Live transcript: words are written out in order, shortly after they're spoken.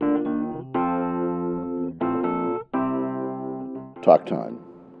Talk Time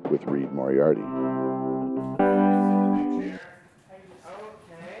with Reed Moriarty.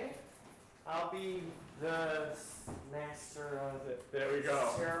 Okay, I'll be the master of the There we go.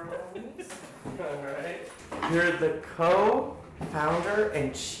 ceremonies. Alright. You're the co-founder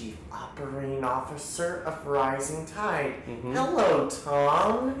and chief operating officer of Rising Tide. Mhm. Hello,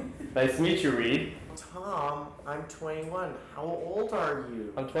 Tom. Nice to meet you, Reed. Tom, I'm 21. How old are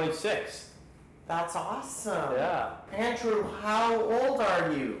you? I'm 26. That's awesome. Yeah. Andrew, how old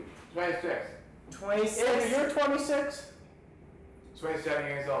are you? 26. 26. Andrew, you're 26? 27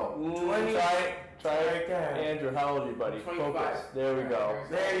 years old. Try it again. Andrew, how old are you, buddy? 25. Focus. There we go.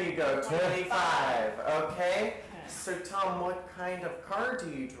 There you go, 25. Okay. So, Tom, what kind of car do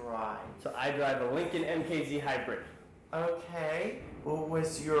you drive? So I drive a Lincoln MKZ Hybrid. Okay. What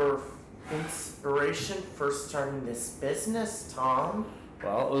was your inspiration for starting this business, Tom?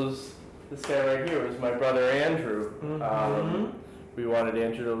 Well, it was this guy right here. It was my brother Andrew. Mhm. We wanted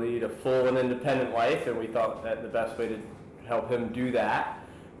Andrew to lead a full and independent life, and we thought that the best way to help him do that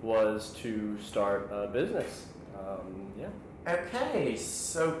was to start a business. Yeah. Okay,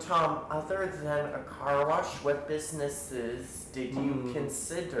 so Tom, other than a car wash, what businesses did you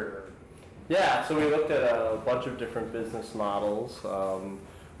consider? Yeah, so we looked at a bunch of different business models.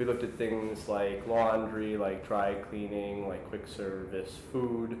 We looked at things like laundry, like dry cleaning, like quick service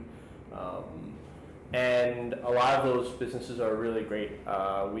food. And a lot of those businesses are really great.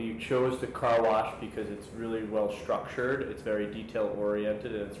 We chose the car wash because it's really well structured, it's very detail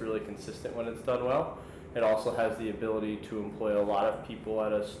oriented, and it's really consistent when it's done well. It also has the ability to employ a lot of people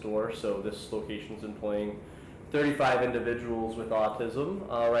at a store, so this location's employing 35 individuals with autism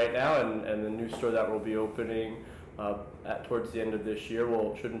right now, and the new store that we'll be opening towards the end of this year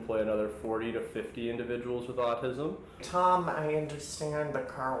should employ another 40 to 50 individuals with autism. Tom, I understand the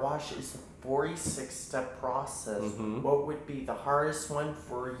car wash is a 46-step process. Mhm. What would be the hardest one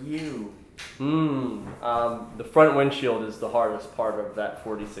for you? The front windshield is the hardest part of that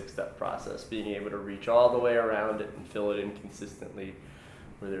 46-step process, being able to reach all the way around it and fill it in consistently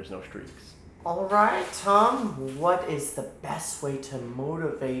where there's no streaks. All right, Tom, what is the best way to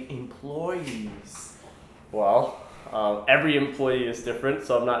motivate employees? Well, every employee is different,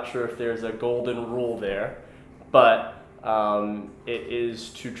 so I'm not sure if there's a golden rule there, but it is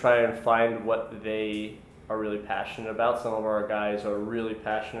to try and find what they are really passionate about. Some of our guys are really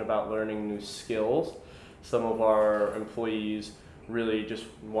passionate about learning new skills. Some of our employees really just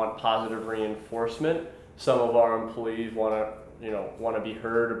want positive reinforcement. Some of our employees want to be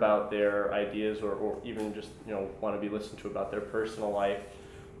heard about their ideas, or even just want to be listened to about their personal life.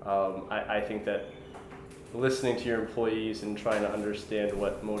 I think that listening to your employees and trying to understand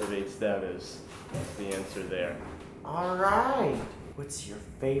what motivates them is the answer there. All right. What's your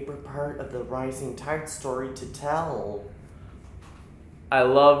favorite part of the Rising Tide story to tell? I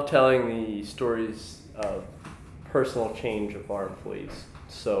love telling the stories of personal change of our employees.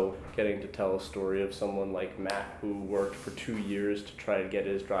 So getting to tell a story of someone like Matt, who worked for 2 years to try to get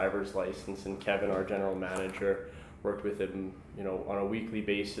his driver's license, and Kevin, our general manager, worked with him, on a weekly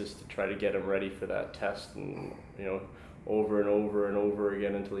basis to try to get him ready for that test, and over and over and over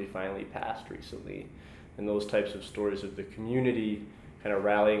again until he finally passed recently. And those types of stories of the community kind of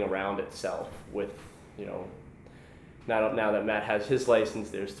rallying around itself with, now that Matt has his license,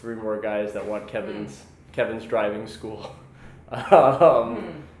 there's 3 more guys that want Kevin's driving school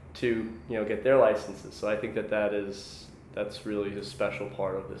to get their licenses. So I think that's really a special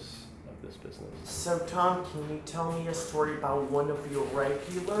part of this business. So, Tom, can you tell me a story about one of your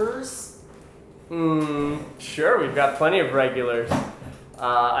regulars? Sure, we've got plenty of regulars.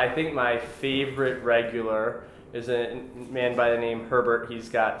 I think my favorite regular is a man by the name Herbert. He's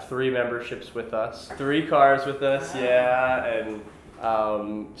got 3 memberships with us, 3 cars with us, yeah, and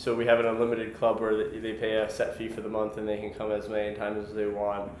so we have an unlimited club where they pay a set fee for the month and they can come as many times as they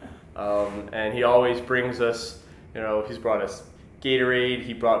want. And he always brings us, he's brought us Gatorade.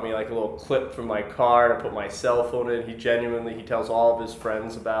 He brought me like a little clip from my car to put my cell phone in. He tells all of his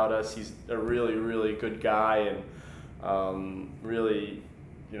friends about us. He's a really, really good guy, and really,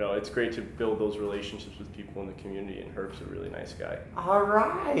 it's great to build those relationships with people in the community, and Herb's a really nice guy. All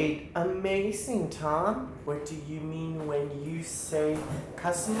right. Amazing, Tom. What do you mean when you say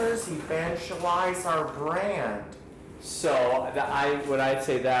customers evangelize our brand? So when I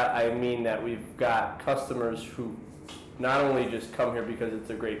say that, I mean that we've got customers who not only just come here because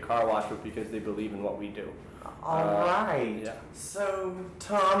it's a great car wash, but because they believe in what we do. All right. Yeah. So,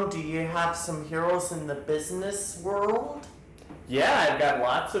 Tom, do you have some heroes in the business world? Yeah, I've got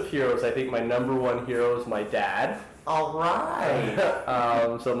lots of heroes. I think my number one hero is my dad. All right.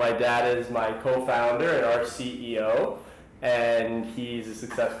 So my dad is my co-founder and our CEO. and he's a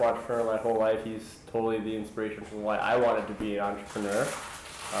successful entrepreneur my whole life. He's totally the inspiration for why I wanted to be an entrepreneur.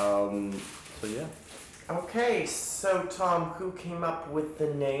 So yeah. Okay, so Tom, who came up with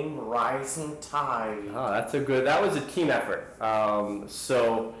the name Rising Tide? Oh, that was a team effort.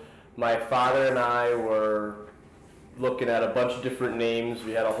 So my father and I were looking at a bunch of different names.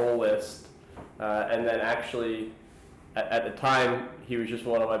 We had a whole list. And then actually, at the time, he was just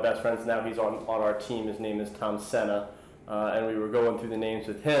one of my best friends. Now he's on our team. His name is Tom Senna. And we were going through the names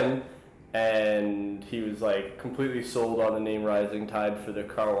with him. And he was like completely sold on the name Rising Tide for the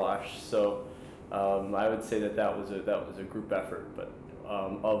car wash. So I would say that was a group effort, but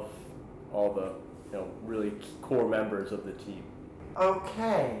of all the really core members of the team.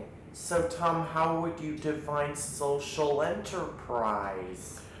 Okay, so Tom, how would you define social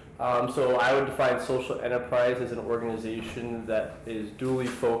enterprise? So I would define social enterprise as an organization that is duly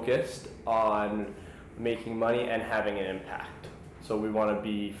focused on making money and having an impact. So we want to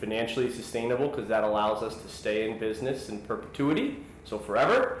be financially sustainable because that allows us to stay in business in perpetuity, so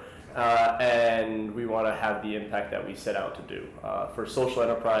forever. And we want to have the impact that we set out to do. For social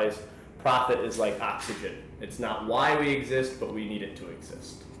enterprise, profit is like oxygen. It's not why we exist, but we need it to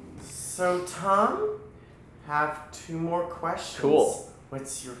exist. So Tom, have 2 more questions. Cool.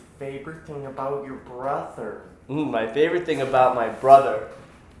 What's your favorite thing about your brother? My favorite thing about my brother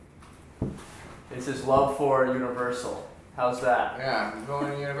is his love for Universal. How's that? Yeah, I'm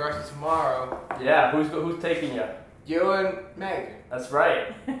going to university tomorrow. Yeah, who's taking you? You and Meg. That's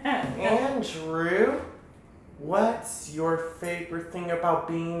right. Andrew, what's your favorite thing about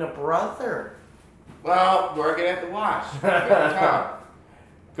being a brother? Well, working at the wash. Tom.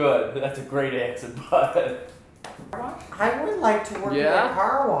 Good. That's a great answer, bud. I would like to work at a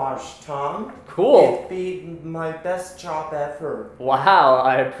car wash, Tom. Cool. It'd be my best job ever. Wow,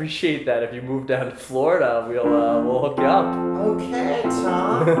 I appreciate that. If you move down to Florida, we'll hook you up. Okay,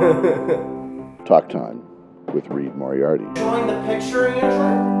 Tom. Talk Time with Reed Moriarty. Join the picture,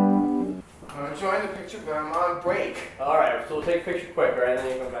 Andrew? I'm enjoying the picture, but I'm on break. All right, so we'll take a picture quick, all right?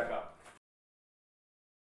 Then you come back up.